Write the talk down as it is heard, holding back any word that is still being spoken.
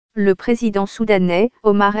Le président soudanais,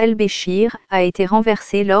 Omar el-Béchir, a été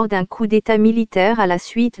renversé lors d'un coup d'État militaire à la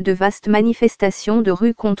suite de vastes manifestations de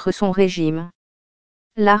rue contre son régime.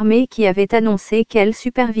 L'armée qui avait annoncé qu'elle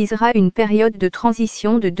supervisera une période de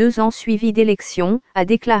transition de 2 ans suivie d'élections, a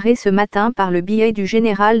déclaré ce matin par le biais du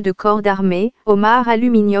général de corps d'armée, Omar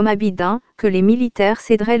Aluminium Abidin, que les militaires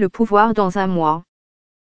céderaient le pouvoir dans un mois.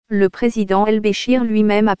 Le président el-Béchir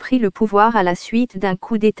lui-même a pris le pouvoir à la suite d'un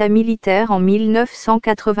coup d'État militaire en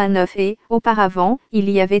 1989 et, auparavant, il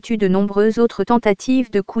y avait eu de nombreuses autres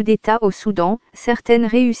tentatives de coup d'État au Soudan, certaines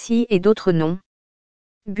réussies et d'autres non.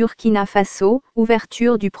 Burkina Faso,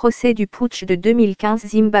 ouverture du procès du putsch de 2015.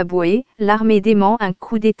 Zimbabwe, l'armée dément un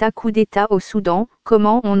coup d'État au Soudan.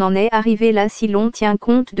 Comment on en est arrivé là? Si l'on tient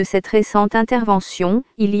compte de cette récente intervention,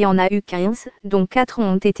 il y en a eu 15, dont 4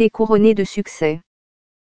 ont été couronnés de succès.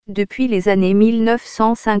 Depuis les années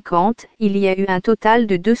 1950, il y a eu un total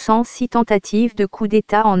de 206 tentatives de coup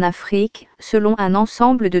d'État en Afrique, selon un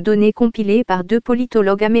ensemble de données compilées par 2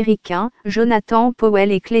 politologues américains, Jonathan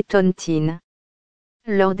Powell et Clayton Tin.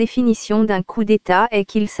 Leur définition d'un coup d'État est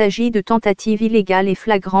qu'il s'agit de tentatives illégales et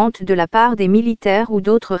flagrantes de la part des militaires ou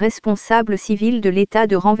d'autres responsables civils de l'État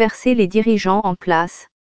de renverser les dirigeants en place.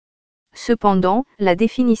 Cependant, la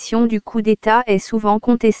définition du coup d'État est souvent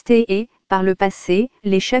contestée et, par le passé,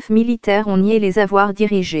 les chefs militaires ont nié les avoir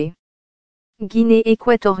dirigés. Guinée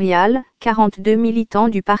équatoriale, 42 militants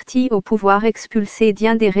du parti au pouvoir expulsés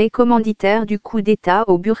d'un des commanditaires du coup d'État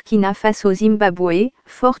au Burkina Faso. Zimbabwe,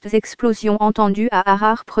 fortes explosions entendues à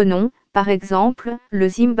Harar. Prenons, par exemple, le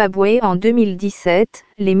Zimbabwe en 2017,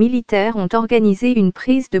 les militaires ont organisé une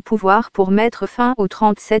prise de pouvoir pour mettre fin aux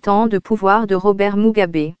 37 ans de pouvoir de Robert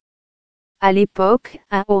Mugabe. À l'époque,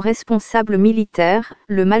 un haut responsable militaire,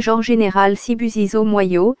 le major-général Sibusiso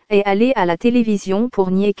Moyo, est allé à la télévision pour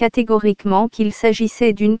nier catégoriquement qu'il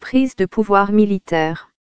s'agissait d'une prise de pouvoir militaire.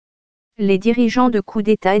 Les dirigeants de coup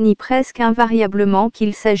d'État nient presque invariablement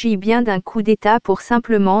qu'il s'agit bien d'un coup d'État pour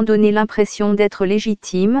simplement donner l'impression d'être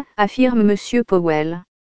légitime, affirme M. Powell.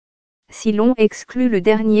 Si l'on exclut le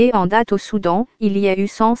dernier en date au Soudan, il y a eu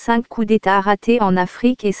 105 coups d'État ratés en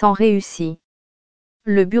Afrique et sans réussite.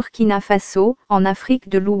 Le Burkina Faso, en Afrique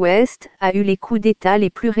de l'Ouest, a eu les coups d'État les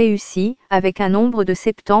plus réussis, avec un nombre de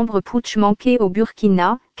septembre putsch manqué au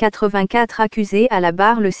Burkina, 84 accusés à la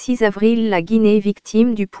barre le 6 avril. La Guinée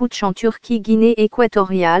victime du putsch en Turquie. Guinée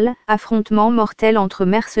équatoriale, affrontement mortel entre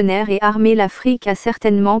mercenaires et armées. L'Afrique a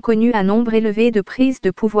certainement connu un nombre élevé de prises de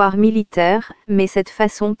pouvoir militaire, mais cette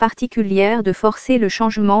façon particulière de forcer le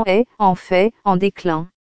changement est, en fait, en déclin.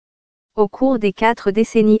 Au cours des 4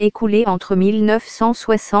 décennies écoulées entre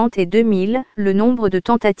 1960 et 2000, le nombre de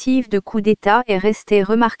tentatives de coup d'État est resté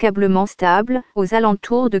remarquablement stable, aux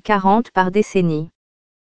alentours de 40 par décennie.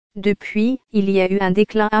 Depuis, il y a eu un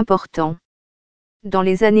déclin important. Dans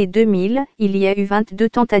les années 2000, il y a eu 22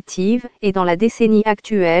 tentatives, et dans la décennie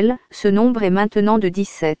actuelle, ce nombre est maintenant de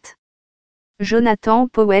 17. Jonathan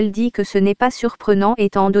Powell dit que ce n'est pas surprenant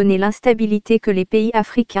étant donné l'instabilité que les pays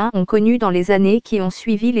africains ont connue dans les années qui ont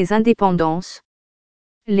suivi les indépendances.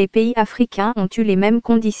 Les pays africains ont eu les mêmes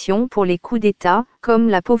conditions pour les coups d'État, comme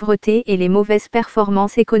la pauvreté et les mauvaises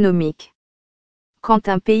performances économiques. Quand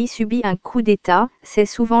un pays subit un coup d'État, c'est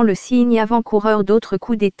souvent le signe avant-coureur d'autres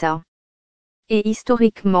coups d'État. Et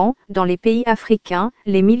historiquement, dans les pays africains,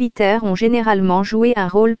 les militaires ont généralement joué un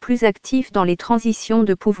rôle plus actif dans les transitions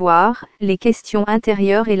de pouvoir, les questions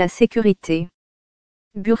intérieures et la sécurité.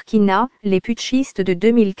 Burkina, les putschistes de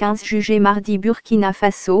 2015 jugés mardi. Burkina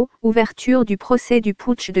Faso, ouverture du procès du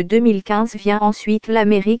putsch de 2015. Vient ensuite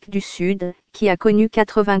l'Amérique du Sud, qui a connu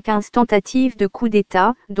 95 tentatives de coup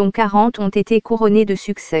d'État, dont 40 ont été couronnées de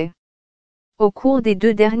succès. Au cours des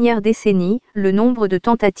 2 dernières décennies, le nombre de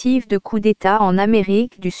tentatives de coup d'État en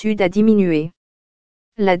Amérique du Sud a diminué.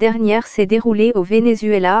 La dernière s'est déroulée au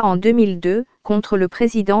Venezuela en 2002, contre le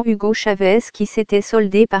président Hugo Chavez qui s'était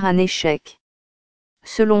soldée par un échec.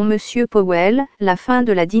 Selon M. Powell, la fin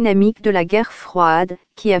de la dynamique de la guerre froide,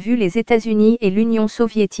 qui a vu les États-Unis et l'Union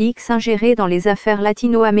soviétique s'ingérer dans les affaires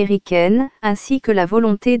latino-américaines, ainsi que la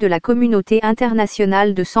volonté de la communauté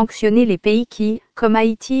internationale de sanctionner les pays qui, comme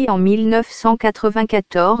Haïti en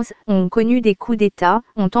 1994, ont connu des coups d'État,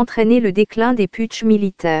 ont entraîné le déclin des putschs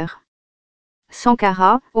militaires.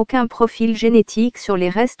 Sankara, aucun profil génétique sur les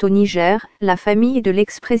restes au Niger, la famille de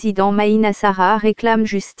l'ex-président Maïna Sarr réclame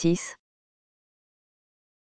justice.